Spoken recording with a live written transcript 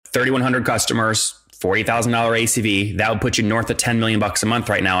3,100 customers, $40,000 ACV. That would put you north of $10 million a month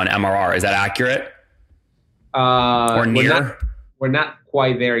right now in MRR. Is that accurate? Or near? We're not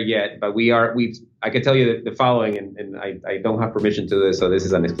quite there yet, but I can tell you the following, and I don't have permission to this, so this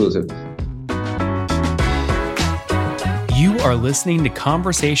is an exclusive. You are listening to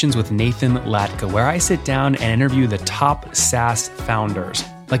Conversations with Nathan Latka, where I sit down and interview the top SaaS founders,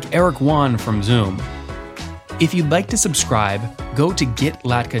 like Eric Yuan from Zoom. If you'd like to subscribe, go to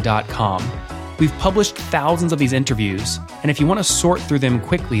getlatka.com. We've published thousands of these interviews, and if you want to sort through them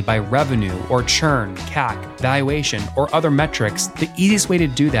quickly by revenue or churn, CAC, valuation, or other metrics, the easiest way to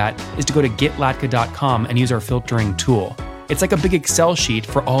do that is to go to getlatka.com and use our filtering tool. It's like a big Excel sheet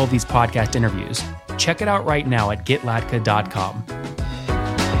for all of these podcast interviews. Check it out right now at getlatka.com.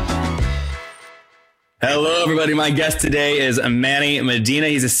 Hello, everybody. My guest today is Manny Medina.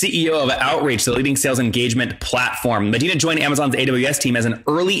 He's the CEO of Outreach, the leading sales engagement platform. Medina joined Amazon's AWS team as an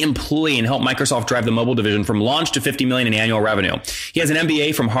early employee and helped Microsoft drive the mobile division from launch to $50 million in annual revenue. He has an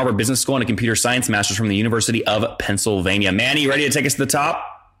MBA from Harvard Business School and a computer science master's from the University of Pennsylvania. Manny, you ready to take us to the top?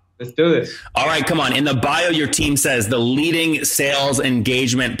 Let's do this. All right, come on. In the bio, your team says the leading sales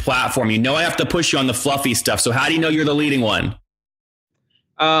engagement platform. You know I have to push you on the fluffy stuff. So how do you know you're the leading one?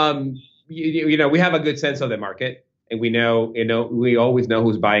 We have a good sense of the market, and we always know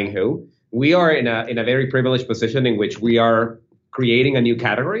who's buying who. We are in a very privileged position in which we are creating a new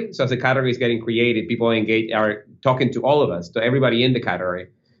category. So as the category is getting created, people are talking to all of us, to everybody in the category.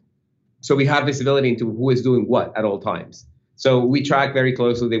 So we have visibility into who is doing what at all times. So we track very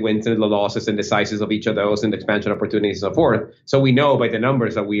closely the wins and the losses and the sizes of each of those and the expansion opportunities and so forth. So we know by the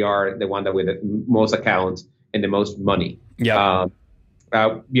numbers that we are the one that with the most accounts and the most money. Yeah.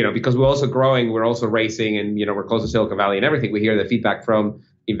 Because we're also growing, we're also racing, and we're close to Silicon Valley and everything. We hear the feedback from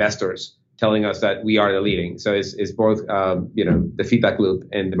investors telling us that we are the leading. So it's both, the feedback loop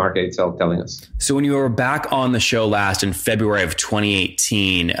and the market itself telling us. So when you were back on the show last in February of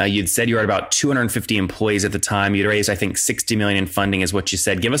 2018, you'd said you were at about 250 employees at the time. You'd raised, I think, $60 million in funding is what you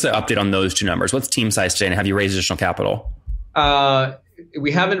said. Give us an update on those two numbers. What's team size today, and have you raised additional capital?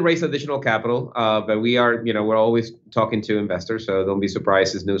 We haven't raised additional capital, but we are, we're always talking to investors, so don't be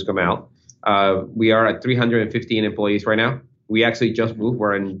surprised as news come out. We are at 315 employees right now. We actually just moved.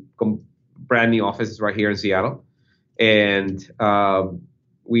 We're in brand new offices right here in Seattle. And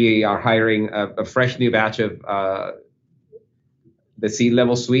we are hiring a fresh new batch of the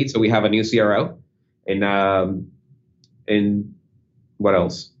C-level suite. So we have a new CRO. And what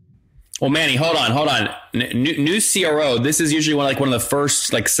else? Well, Manny, hold on. New CRO. This is usually one of the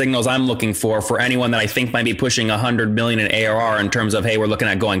first signals I'm looking for anyone that I think might be pushing 100 million in ARR in terms of, hey, we're looking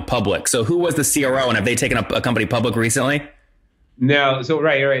at going public. So who was the CRO, and have they taken a company public recently? No. So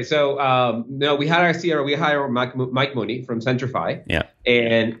right. So no, we had our CRO. We hired Mike Mooney from Centrify. Yeah.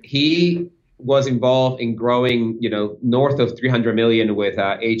 And he was involved in growing, north of 300 million with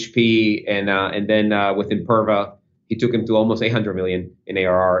HP and then with Imperva. He took him to almost 800 million in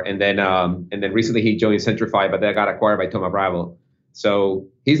ARR, and then recently he joined Centrify, but that got acquired by Thoma Bravo. So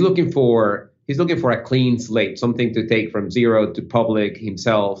he's looking for a clean slate, something to take from zero to public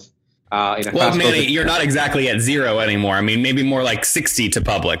himself. Well, Manny, you're not exactly at zero anymore. I mean, maybe more like 60 to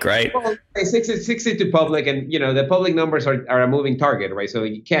public, right? Well, 60 to public, and the public numbers are a moving target, right? So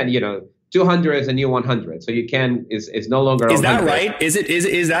you can, 200 is a new 100. So you can is no longer. Is that right?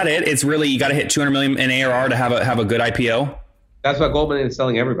 Is that it? It's really, you got to hit 200 million in ARR to have a good IPO. That's what Goldman is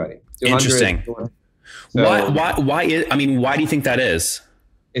telling everybody. Interesting. So, why do you think that is?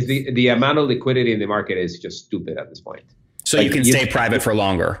 Is the amount of liquidity in the market is just stupid at this point. So you can stay private for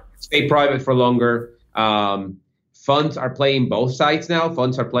longer. Stay private for longer. Funds are playing both sides now.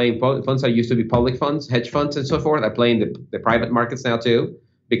 Funds that used to be public funds, hedge funds, and so forth are playing the private markets now too.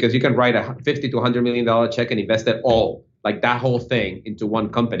 Because you can write a $50 to $100 million check and invest it all, like that whole thing, into one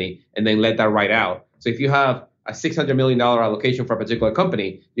company and then let that ride out. So if you have a $600 million allocation for a particular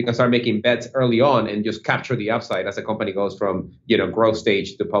company, you can start making bets early on and just capture the upside as a company goes from, growth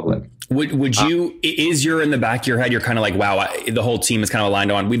stage to public. Would you, is you're in the back of your head, you're kind of like, wow, the whole team is kind of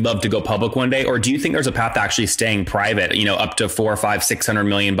aligned on, we'd love to go public one day? Or do you think there's a path to actually staying private, up to $400, $500, $600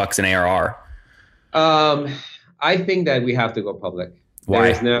 million in ARR? I think that we have to go public.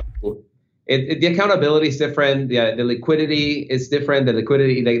 Why? The accountability is different. The liquidity is different. The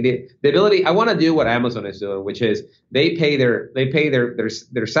liquidity, the ability. I want to do what Amazon is doing, which is they pay their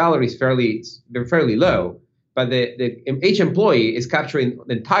salaries fairly low, but each employee is capturing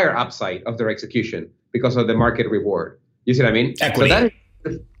the entire upside of their execution because of the market reward. You see what I mean? Equity. So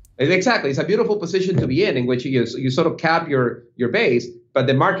that is, exactly. It's a beautiful position to be in which you sort of cap your base, but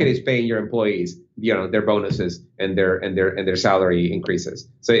the market is paying your employees, their bonuses and their salary increases.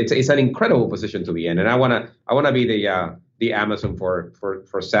 So it's an incredible position to be in, and I wanna be the Amazon for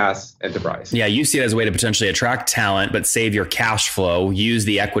SaaS enterprise. Yeah, you see it as a way to potentially attract talent, but save your cash flow, use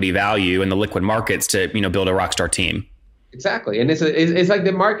the equity value and the liquid markets to build a rockstar team. Exactly, and it's like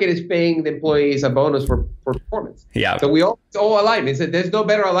the market is paying the employees a bonus for performance. Yeah. So it's all aligned. There's no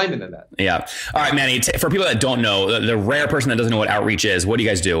better alignment than that. Yeah. All right, Manny. For people that don't know, the rare person that doesn't know what outreach is, what do you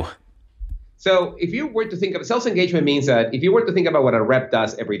guys do? So if you were to think of sales engagement, means that if you were to think about what a rep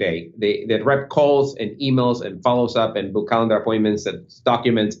does every day, the rep calls and emails and follows up and book calendar appointments and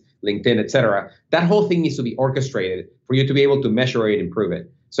documents, LinkedIn, etc. That whole thing needs to be orchestrated for you to be able to measure it and improve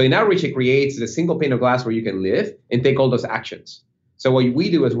it. So in outreach, it creates a single pane of glass where you can live and take all those actions. So what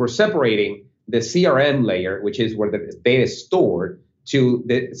we do is we're separating the CRM layer, which is where the data is stored, to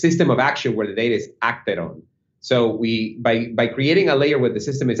the system of action where the data is acted on. So by creating a layer where the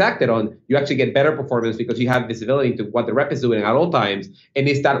system is acted on, you actually get better performance because you have visibility into what the rep is doing at all times, and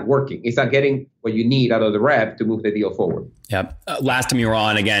it's not working. It's not getting what you need out of the rep to move the deal forward. Yep. Last time you were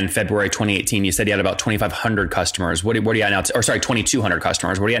on, again, February 2018, you said you had about 2,500 customers. What are you at now? 2,200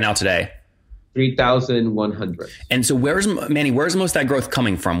 customers. What are you at now today? 3,100. And so where's most of that growth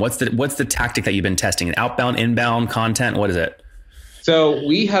coming from? What's the tactic that you've been testing? Outbound, inbound content? What is it? So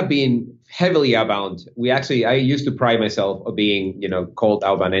we have been heavily outbound. I used to pride myself of being, called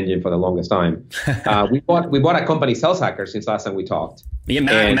outbound engine for the longest time. We bought a company, Sales Hacker, since last time we talked. Yeah,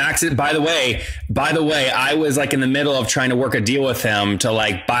 Max. By the way, I was like in the middle of trying to work a deal with him to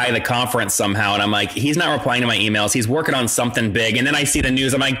like buy the conference somehow, and I'm like, he's not replying to my emails. He's working on something big, and then I see the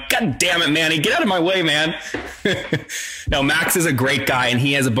news. I'm like, God damn it, Manny, get out of my way, man. No, Max is a great guy, and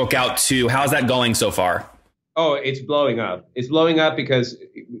he has a book out too. How's that going so far? Oh, it's blowing up. It's blowing up because,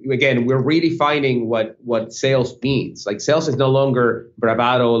 again, we're redefining what sales means. Like, sales is no longer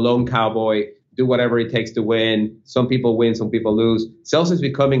bravado, lone cowboy, do whatever it takes to win. Some people win, some people lose. Sales is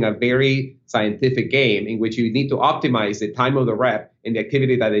becoming a very scientific game in which you need to optimize the time of the rep and the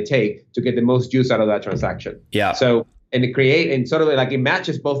activity that they take to get the most juice out of that transaction. Yeah. So, and sort of like it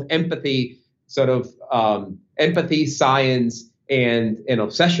matches both empathy, empathy, science, and an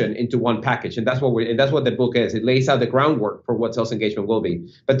obsession into one package, and that's what the book is. It lays out the groundwork for what sales engagement will be.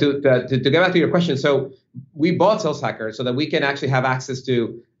 But to get back to your question, so we bought Sales Hacker so that we can actually have access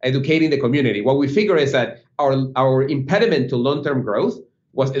to educating the community. What we figure is that our impediment to long-term growth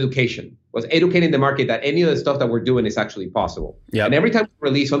was education, was educating the market that any of the stuff that we're doing is actually possible. Yep. And every time we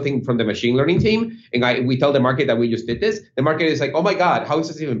release something from the machine learning team, and we tell the market that we just did this, the market is like, oh my God, how is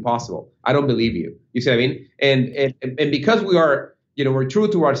this even possible? I don't believe you. You see what I mean? And because we are, we're true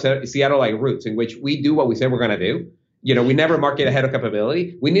to our Seattle-like roots, in which we do what we say we're going to do. We never market ahead of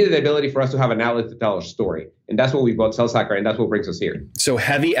capability. We needed the ability for us to have an outlet to tell our story. And that's what we bought Sales Hacker, and that's what brings us here. So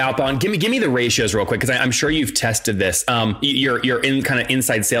heavy outbound. Give me the ratios real quick, because I'm sure you've tested this. You're in kind of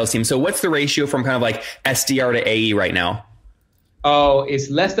inside sales team. So what's the ratio from kind of like SDR to AE right now? Oh,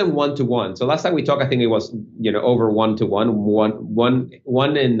 it's less than 1-to-1. So last time we talked, I think it was, over 1-to-1,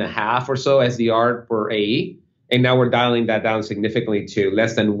 1.5 or so SDR per AE. And now we're dialing that down significantly to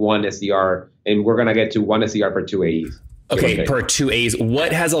less than 1 SDR, and we're going to get to 1 SDR per 2 AEs. Okay, per 2 AEs.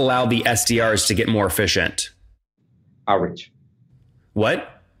 What has allowed the SDRs to get more efficient? Outreach.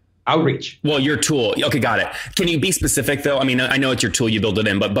 What? Outreach. Well, your tool. Okay, got it. Can you be specific though? I mean, I know it's your tool, you build it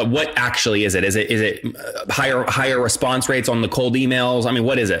in, but what actually is it? Is it higher response rates on the cold emails? I mean,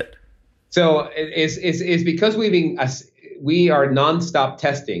 what is it? So it's because we are nonstop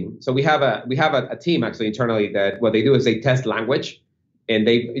testing. So we have a team actually internally that what they do is they test language, and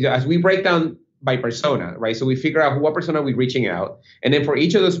as we break down by persona, right? So we figure out what persona we're reaching out, and then for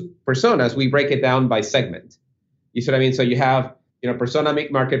each of those personas, we break it down by segment. You see what I mean? So you have persona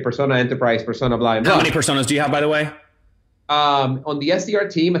mid-market, persona enterprise, persona blah, blah. How many personas do you have, by the way? On the SDR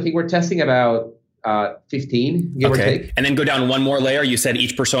team, I think we're testing about 15, give or take. And then go down one more layer. You said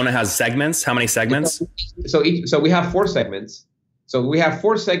each persona has segments. How many segments? So we have 4 segments. So we have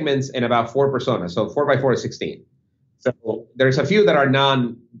 4 segments and about 4 personas. So 4 by 4 is 16. So there's a few that are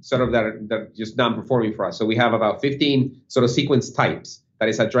that are just non-performing for us. So we have about 15 sort of sequence types that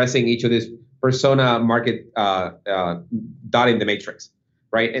is addressing each of these persona market dot in the matrix,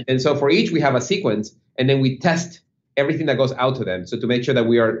 right? And so for each we have a sequence, and then we test everything that goes out to them. So to make sure that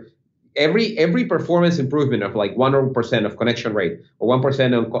we are every performance improvement of like 1% of connection rate, or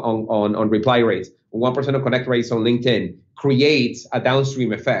 1% on reply rates, or 1% of connect rates on LinkedIn creates a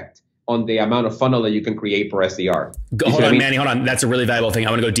downstream effect on the amount of funnel that you can create per SDR. Hold on, Manny, hold on. That's a really valuable thing. I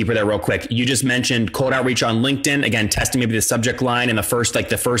want to go deeper there real quick. You just mentioned cold outreach on LinkedIn. Again, testing maybe the subject line and the first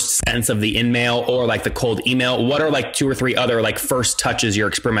sentence of the in-mail or like the cold email. What are like 2 or 3 other like first touches you're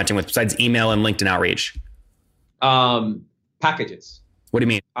experimenting with besides email and LinkedIn outreach? Packages. What do you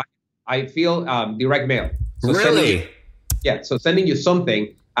mean? I feel direct mail. So really? So sending you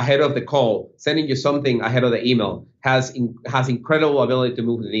something ahead of the call, sending you something ahead of the email has incredible ability to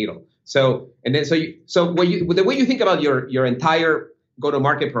move the needle. So the way you think about your entire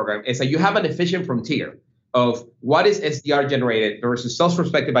go-to-market program is that you have an efficient frontier of what is SDR generated versus sales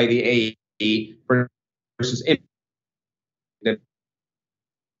prospected by the AE versus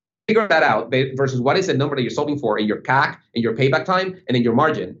figure that out versus what is the number that you're solving for in your CAC, in your payback time, and in your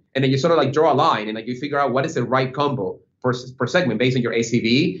margin. And then you sort of like draw a line and like you figure out what is the right combo per segment based on your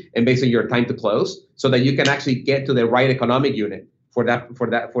ACV and based on your time to close, so that you can actually get to the right economic unit for that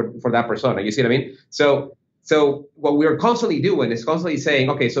persona. You see what I mean? So what we're constantly doing is constantly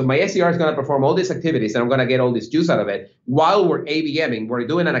saying, okay, so my SDR is going to perform all these activities and I'm going to get all this juice out of it while we're ABMing. We're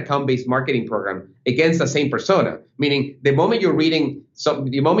doing an account-based marketing program against the same persona, meaning the moment you're reading,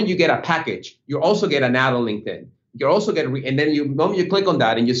 the moment you get a package, you also get an ad on LinkedIn. You're also getting, and then the moment you click on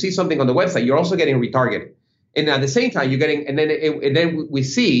that and you see something on the website, you're also getting retargeted. And at the same time, you're getting, and then we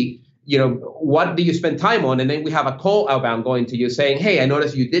see, what do you spend time on? And then we have a call outbound going to you saying, hey, I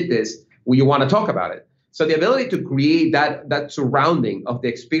noticed you did this. Will you want to talk about it? So the ability to create that surrounding of the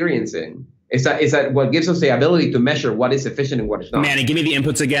experiencing is that what gives us the ability to measure what is efficient and what is not. Manny, give me the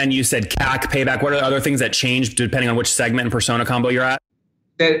inputs again. You said CAC, payback. What are the other things that change depending on which segment and persona combo you're at?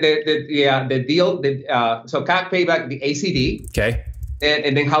 The deal. So CAC, payback, the ACV. Okay.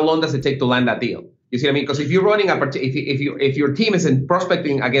 And then how long does it take to land that deal? You see what I mean? Because if you're running if your team is in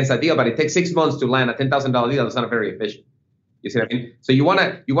prospecting against a deal, but it takes 6 months to land a $10,000 deal, that's not very efficient. You see what I mean? So you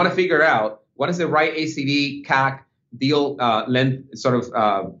wanna figure out what is the right ACV, CAC, deal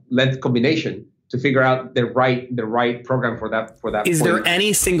length combination to figure out the right program for that. Is there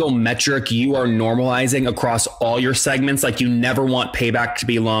any single metric you are normalizing across all your segments? Like you never want payback to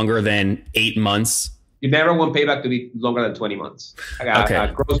be longer than 8 months? You never want payback to be longer than 20 months.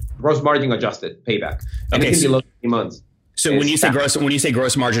 Okay. Gross margin adjusted payback. Anything Okay. below 20 months. So when you say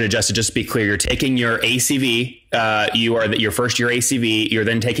gross margin adjusted, just to be clear, you're taking your ACV, your first year ACV, you're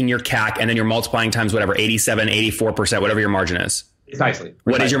then taking your CAC, and then you're multiplying times whatever, 87, 84%, whatever your margin is. Precisely.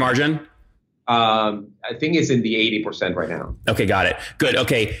 What is your margin? I think it's in the 80% right now. Okay, got it. Good.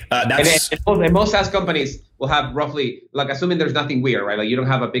 Okay, and most SaaS companies will have roughly, like, assuming there's nothing weird, right? Like you don't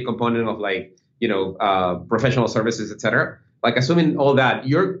have a big component of like, professional services, et cetera. Like assuming all that,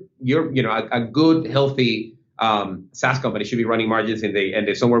 you're a good, healthy SaaS company should be running margins in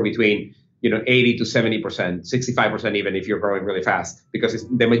the somewhere between 80 to 70%, 65% even if you're growing really fast, because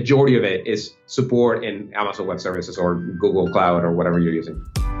the majority of it is support in Amazon Web Services or Google Cloud or whatever you're using.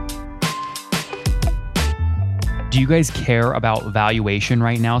 Do you guys care about valuation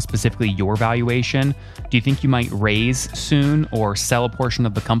right now, specifically your valuation? Do you think you might raise soon or sell a portion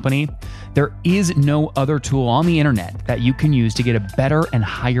of the company? There is no other tool on the internet that you can use to get a better and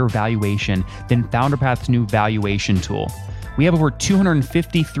higher valuation than FounderPath's new valuation tool. We have over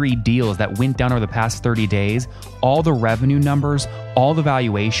 253 deals that went down over the past 30 days, all the revenue numbers, all the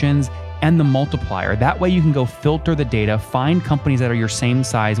valuations, and the multiplier. That way you can go filter the data, find companies that are your same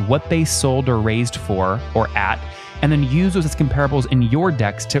size, what they sold or raised for or at, and then use those as comparables in your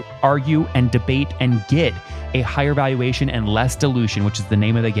decks to argue and debate and get a higher valuation and less dilution, which is the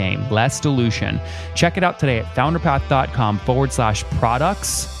name of the game, less dilution. Check it out today at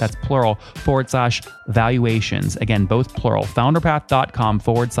founderpath.com/products, that's plural, /valuations. Again, both plural,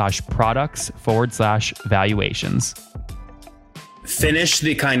 founderpath.com/products/valuations. Finish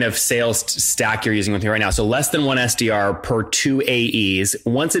the kind of sales stack you're using with me right now. So less than 1 SDR per 2 AEs.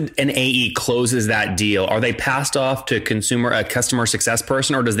 Once an AE closes that deal, are they passed off to a customer success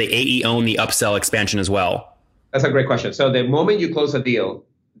person, or does the AE own the upsell expansion as well? That's a great question. So the moment you close a deal,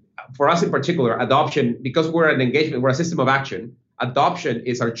 for us in particular, adoption, because we're an engagement, we're a system of action, adoption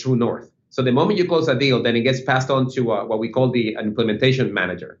is our true north. So the moment you close a deal, then it gets passed on to what we call an implementation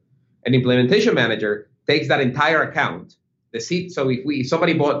manager. An implementation manager takes that entire account, the seat. So if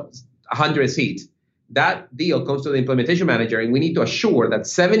somebody bought 100 seats, that deal comes to the implementation manager, and we need to assure that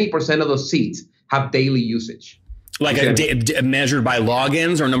 70% of those seats have daily usage. Like measured by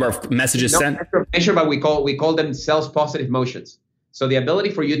logins or number of messages sent? Measured by, we call them sales positive motions. So the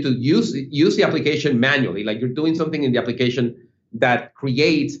ability for you to use the application manually, like you're doing something in the application that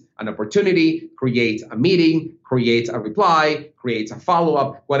creates an opportunity, creates a meeting, creates a reply, creates a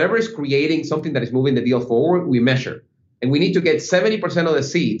follow-up, whatever is creating something that is moving the deal forward, we measure. And we need to get 70% of the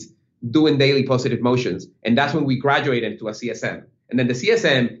seats doing daily positive motions. And that's when we graduate into a CSM. And then the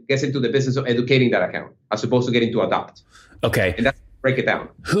CSM gets into the business of educating that account as opposed to getting to adopt. Okay. And that's break it down.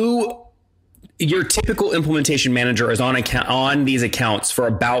 Your typical implementation manager is on these accounts for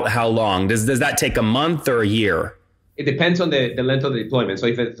about how long? Does that take a month or a year? It depends on the length of the deployment. So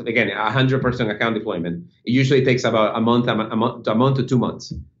if it's, again, 100% account deployment, it usually takes about a month to 2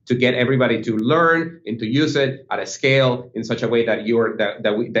 months to get everybody to learn and to use it at a scale in such a way that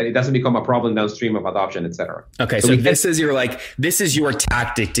that it doesn't become a problem downstream of adoption, et cetera. Okay, so this is your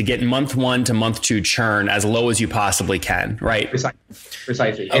tactic to get month 1 to month 2 churn as low as you possibly can, right?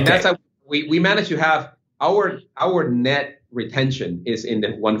 Precisely. Okay. And that's how we manage to have our net retention is in the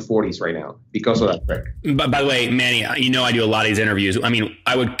 140s right now because of that trick. But by the way, Manny, I do a lot of these interviews. I mean,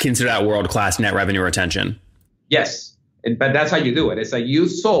 I would consider that world-class net revenue retention. Yes, but that's how you do it. It's like you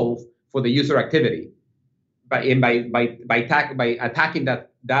solve for the user activity by attacking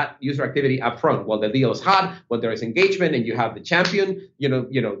that user activity up front while the deal is hot, while there is engagement and you have the champion,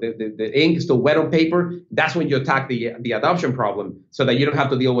 the ink is still wet on paper. That's when you attack the adoption problem so that you don't have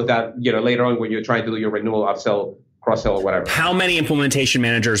to deal with that, later on when you're trying to do your renewal, upsell, cross-sell, or whatever. How many implementation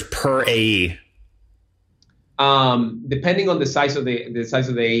managers per AE? Depending on the size of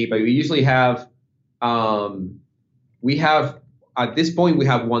the AE, but we usually have at this point we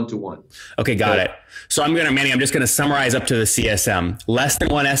have 1-to-1. Okay, got it. So I'm just gonna summarize up to the CSM. Less than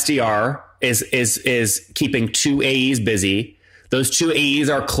one SDR is keeping 2 AEs busy. Those 2 AEs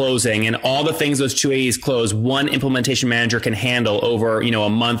are closing, and all the things those 2 AEs close, one implementation manager can handle over, a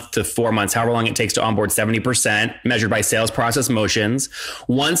month to 4 months, however long it takes to onboard 70%, measured by sales process motions.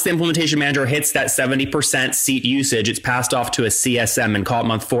 Once the implementation manager hits that 70% seat usage, it's passed off to a CSM and call it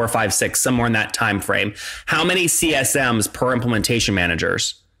month 4, 5, 6, somewhere in that time frame. How many CSMs per implementation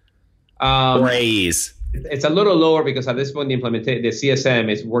managers or AEs? It's a little lower because at this point the CSM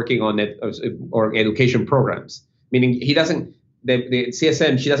is working on it or education programs, meaning he doesn't. The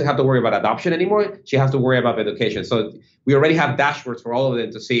CSM, she doesn't have to worry about adoption anymore. She has to worry about education. So we already have dashboards for all of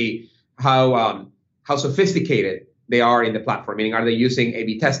them to see how sophisticated they are in the platform. Meaning, are they using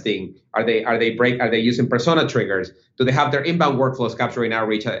A/B testing? Are they using persona triggers? Do they have their inbound workflows capturing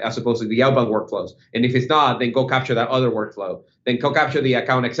outreach as opposed to the outbound workflows? And if it's not, then go capture that other workflow. Then go capture the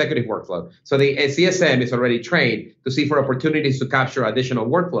account executive workflow. So the CSM is already trained to see for opportunities to capture additional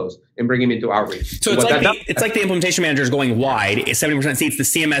workflows and bring them into outreach. So it's like the implementation manager is going wide, 70% seats. The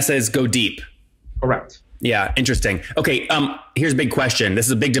CMS says go deep. Correct. Yeah, interesting. Okay, here's a big question. This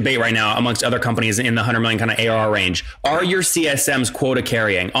is a big debate right now amongst other companies in the 100 million kind of ARR range. Are your CSMs quota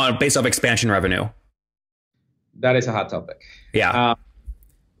carrying based off expansion revenue? That is a hot topic. Yeah.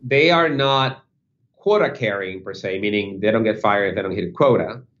 They are not quota carrying per se, meaning they don't get fired if they don't hit a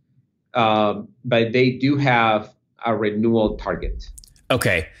quota. But they do have a renewal target.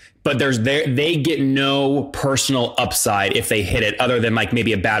 Okay. But they get no personal upside if they hit it, other than like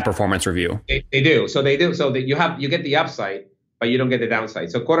maybe a bad performance review. They do. So they do. So that you get the upside, but you don't get the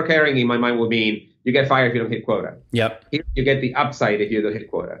downside. So quota carrying in my mind would mean you get fired if you don't hit quota. Yep. Here you get the upside if you don't hit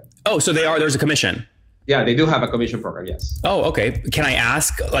quota. Oh, so there's a commission. Yeah, they do have a commission program. Yes. Oh, okay. Can I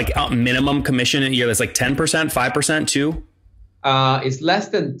ask like minimum commission in a year? That's like 10%, 5%, too? It's less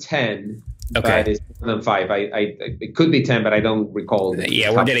than 10. Okay. But it's more than 5. It could be 10, but I don't recall.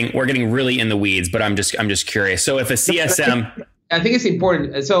 Yeah, we're getting really in the weeds, but I'm just curious. So if a CSM, I think it's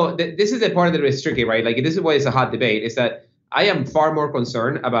important. So this is the part that is tricky, right? Like this is why it's a hot debate. Is that I am far more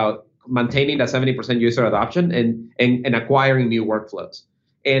concerned about maintaining that 70% user adoption and acquiring new workflows.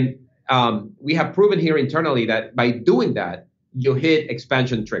 And we have proven here internally that by doing that, you hit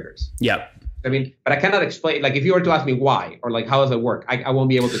expansion triggers. Yep. I mean, but I cannot explain. Like, if you were to ask me why or like how does it work, I won't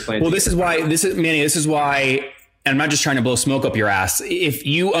be able to explain. Well, this is why. And I'm not just trying to blow smoke up your ass. If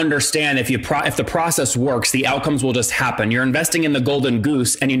you understand, if the process works, the outcomes will just happen. You're investing in the golden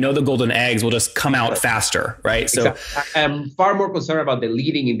goose, and the golden eggs will just come out faster, right? So exactly. I'm far more concerned about the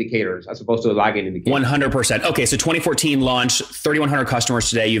leading indicators as opposed to the lagging indicators. 100%. Okay, so 2014 launch, 3,100 customers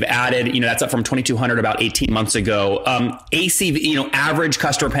today. You've added, that's up from 2,200 about 18 months ago. ACV, average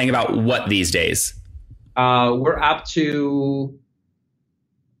customer paying about what these days? We're up to,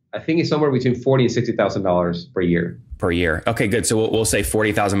 I think it's somewhere between $40,000 and $60,000 per year. Per year. Okay, good. So we'll say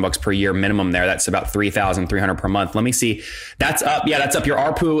 $40,000 per year minimum there. That's about $3,300 per month. Let me see. That's up. Yeah, that's up. Your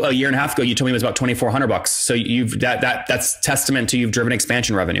ARPU a year and a half ago, you told me it was about $2,400. So that's testament to you've driven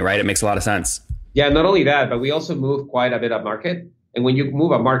expansion revenue, right? It makes a lot of sense. Yeah, not only that, but we also move quite a bit up market. And when you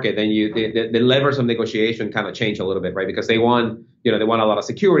move up market, then the levers of negotiation kind of change a little bit, right? Because they want a lot of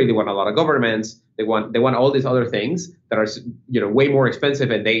security, they want a lot of governments, they want all these other things that are way more expensive,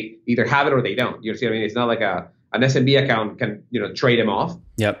 and they either have it or they don't. You see what I mean? It's not like an SMB account can trade them off.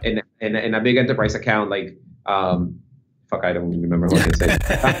 Yep. in a big enterprise account, like, I don't remember what they say.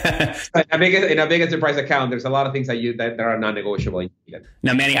 In a big enterprise account, there's a lot of things that are non-negotiable.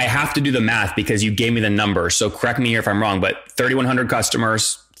 Now, Manny, I have to do the math because you gave me the numbers. So correct me here if I'm wrong, but 3,100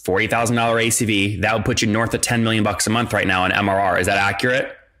 customers, $40,000 ACV, that would put you north of $10 million a month right now in MRR. Is that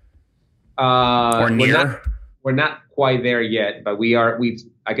accurate? Or near? We're not quite there yet, but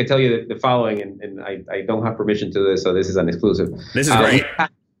I can tell you the following, and I don't have permission to do this, so this is an exclusive. This is great.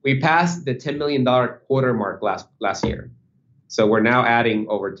 We passed the $10 million quarter mark last year. So we're now adding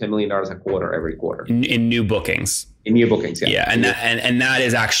over $10 million a quarter every quarter. In new bookings. In new bookings, yeah. Yeah, and that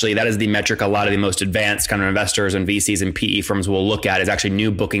is the metric a lot of the most advanced kind of investors and VCs and PE firms will look at, is actually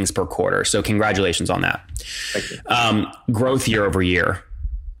new bookings per quarter. So congratulations on that. Thank you. Growth year over year.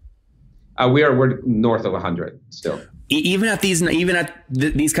 We're north of 100 still. Even at these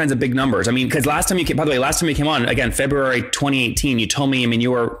kinds of big numbers. I mean, because last time you came on, again, February 2018, you told me,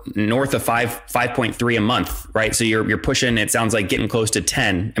 you were north of 5.3 a month, right? So you're pushing, it sounds like getting close to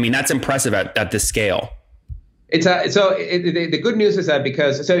 10. I mean, that's impressive at this scale. The good news is that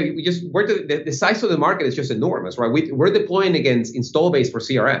the size of the market is just enormous, right? We're deploying against install base for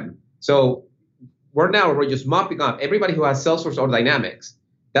CRM. So we're just mopping up everybody who has Salesforce or Dynamics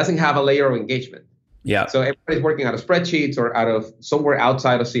doesn't have a layer of engagement. Yeah. So everybody's working out of spreadsheets or out of somewhere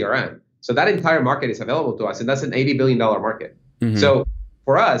outside of CRM. So that entire market is available to us, and that's an $80 billion market. Mm-hmm. So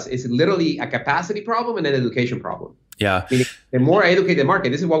for us, it's literally a capacity problem and an education problem. Yeah. Meaning, the more I educate the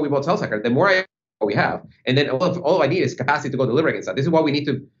market, this is why we built SalesHacker, the more we have. And then all I need is capacity to go deliver against that. This is why we need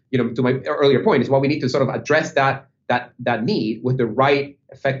to, to my earlier point, is why we need to sort of address that need with the right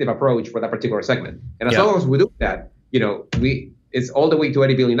effective approach for that particular segment. And as long as we do that, it's all the way to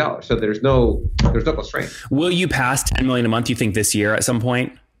 $80 billion. So there's no constraint. Will you pass 10 million a month, you think, this year at some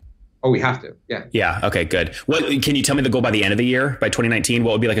point? Oh, we have to. Yeah. Yeah. Okay, good. What can you tell me the goal by the end of the year, by 2019?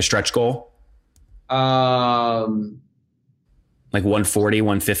 What would be like a stretch goal? Like 140,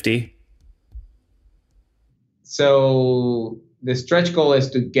 150? So the stretch goal is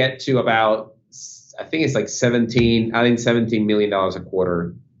to get to about, I think it's like $17 million a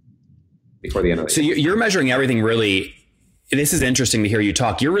quarter before the end of the year. So you're measuring everything really. This is interesting to hear you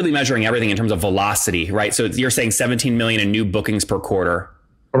talk. You're really measuring everything in terms of velocity, right? So you're saying 17 million in new bookings per quarter.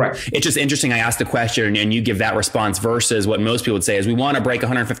 Correct. It's just interesting. I asked the question and you give that response versus what most people would say is we want to break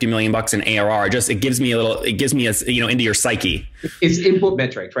 150 million bucks in ARR. It gives me into your psyche. It's input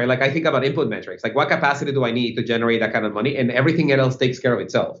metrics, right? Like I think about input metrics, like what capacity do I need to generate that kind of money, and everything else takes care of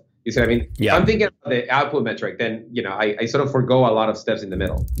itself. You see what I mean? Yeah. If I'm thinking about the output metric, then, I sort of forego a lot of steps in the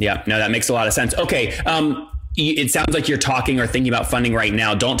middle. Yeah, no, that makes a lot of sense. Okay. It sounds like you're talking or thinking about funding right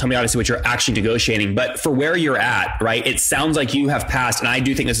now. Don't tell me obviously what you're actually negotiating, but for where you're at, right? It sounds like you have passed, and I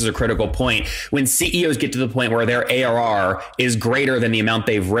do think this is a critical point. When CEOs get to the point where their ARR is greater than the amount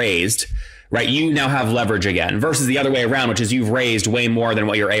they've raised, right? You now have leverage again versus the other way around, which is you've raised way more than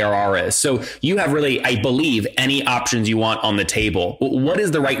what your ARR is. So you have really, I believe, any options you want on the table. What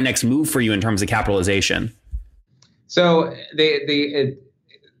is the right next move for you in terms of capitalization? So the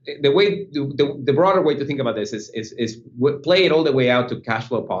broader way to think about this is play it all the way out to cash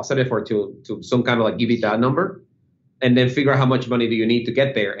flow positive or to some kind of like EBITDA number, and then figure out how much money do you need to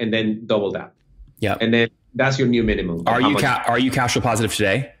get there, and then double that. Yeah. And then that's your new minimum. Are you cash flow positive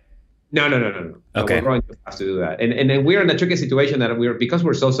today? No. Okay. We're growing too fast to do that. And then we're in a tricky situation that because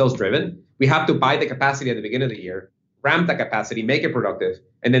we're so sales driven, we have to buy the capacity at the beginning of the year, ramp that capacity, make it productive,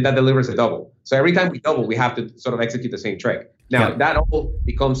 and then that delivers a double. So every time we double, we have to sort of execute the same trick. Now, that all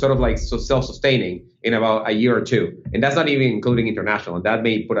becomes sort of like self-sustaining in about a year or two. And that's not even including international. And that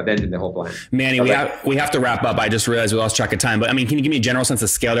may put a dent in the whole plan. Manny, we have to wrap up. I just realized we lost track of time. But I mean, can you give me a general sense of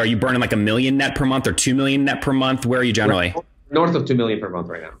scale there? Are you burning like $1 million net per month or $2 million net per month? Where are you generally? North of $2 million per month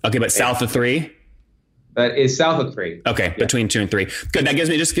right now. Okay, but south of 3? But it's south of 3. Okay, yeah. Between 2 and 3. Good. That gives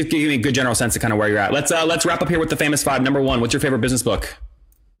me a good general sense of kind of where you're at. Let's wrap up here with the famous 5. Number 1, what's your favorite business book?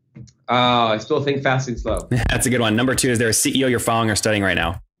 I still think Fast and Slow. That's a good one. Number 2, is there a CEO you're following or studying right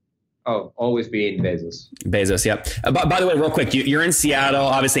now? Oh, always being Bezos. Bezos, yep. By the way, real quick, you're in Seattle.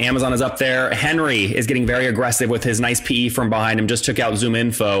 Obviously, Amazon is up there. Henry is getting very aggressive with his nice PE firm behind him. Just took out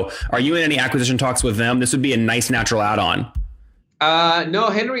ZoomInfo. Are you in any acquisition talks with them? This would be a nice natural add-on. No,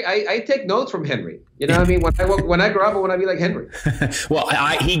 Henry. I take notes from Henry. You know what I mean? When I grow up, I want to be like Henry. Well,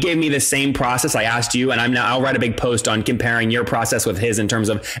 he gave me the same process. I asked you, and I'll write a big post on comparing your process with his in terms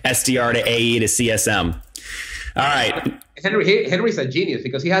of SDR to AE to CSM. All right. Henry's a genius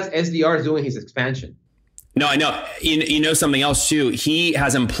because he has SDRs doing his expansion. No, I know. You know something else too. He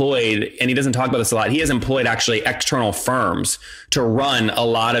has employed, and he doesn't talk about this a lot. He has employed actually external firms to run a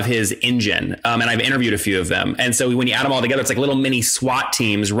lot of his engine, and I've interviewed a few of them. And so when you add them all together, it's like little mini SWAT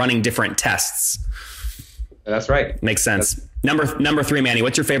teams running different tests. That's right. Makes sense. Number 3, Manny.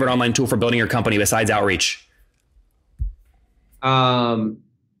 What's your favorite online tool for building your company besides Outreach? I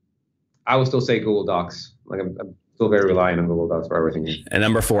would still say Google Docs. Like I'm still very reliant on Google Docs for everything. And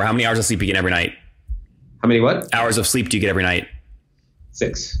number 4, how many hours of sleep you get every night? How many what? Hours of sleep do you get every night?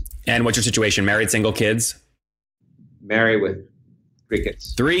 6. And what's your situation? Married, single, kids? Married with 3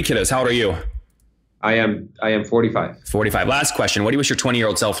 kids. 3 kiddos. How old are you? I am 45. 45. Last question. What do you wish your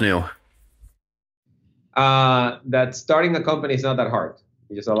 20-year-old self knew? That starting a company is not that hard.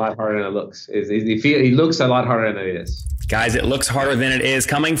 It's just a lot harder than it looks. It looks a lot harder than it is. Guys, it looks harder than it is.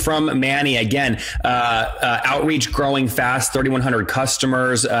 Coming from Manny, again, Outreach growing fast, 3,100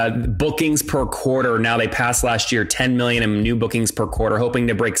 customers, bookings per quarter. Now they passed last year 10 million in new bookings per quarter, hoping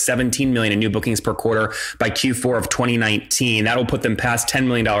to break 17 million in new bookings per quarter by Q4 of 2019. That'll put them past $10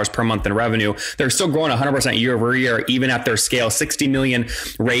 million per month in revenue. They're still growing 100% year over year, even at their scale. 60 million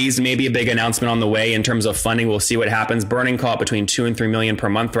raised, maybe a big announcement on the way in terms of funding. We'll see what happens. Burning call it between 2 and 3 million per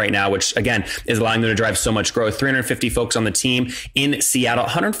month right now, which again is allowing them to drive so much growth. 350 folks on the team in Seattle,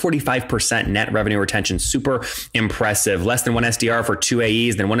 145% net revenue retention. Super impressive. Less than 1 SDR for 2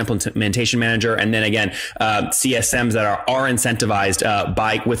 AEs, then 1 implementation manager. And then again, CSMs that are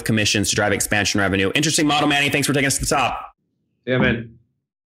incentivized with commissions to drive expansion revenue. Interesting model, Manny. Thanks for taking us to the top. Yeah, man.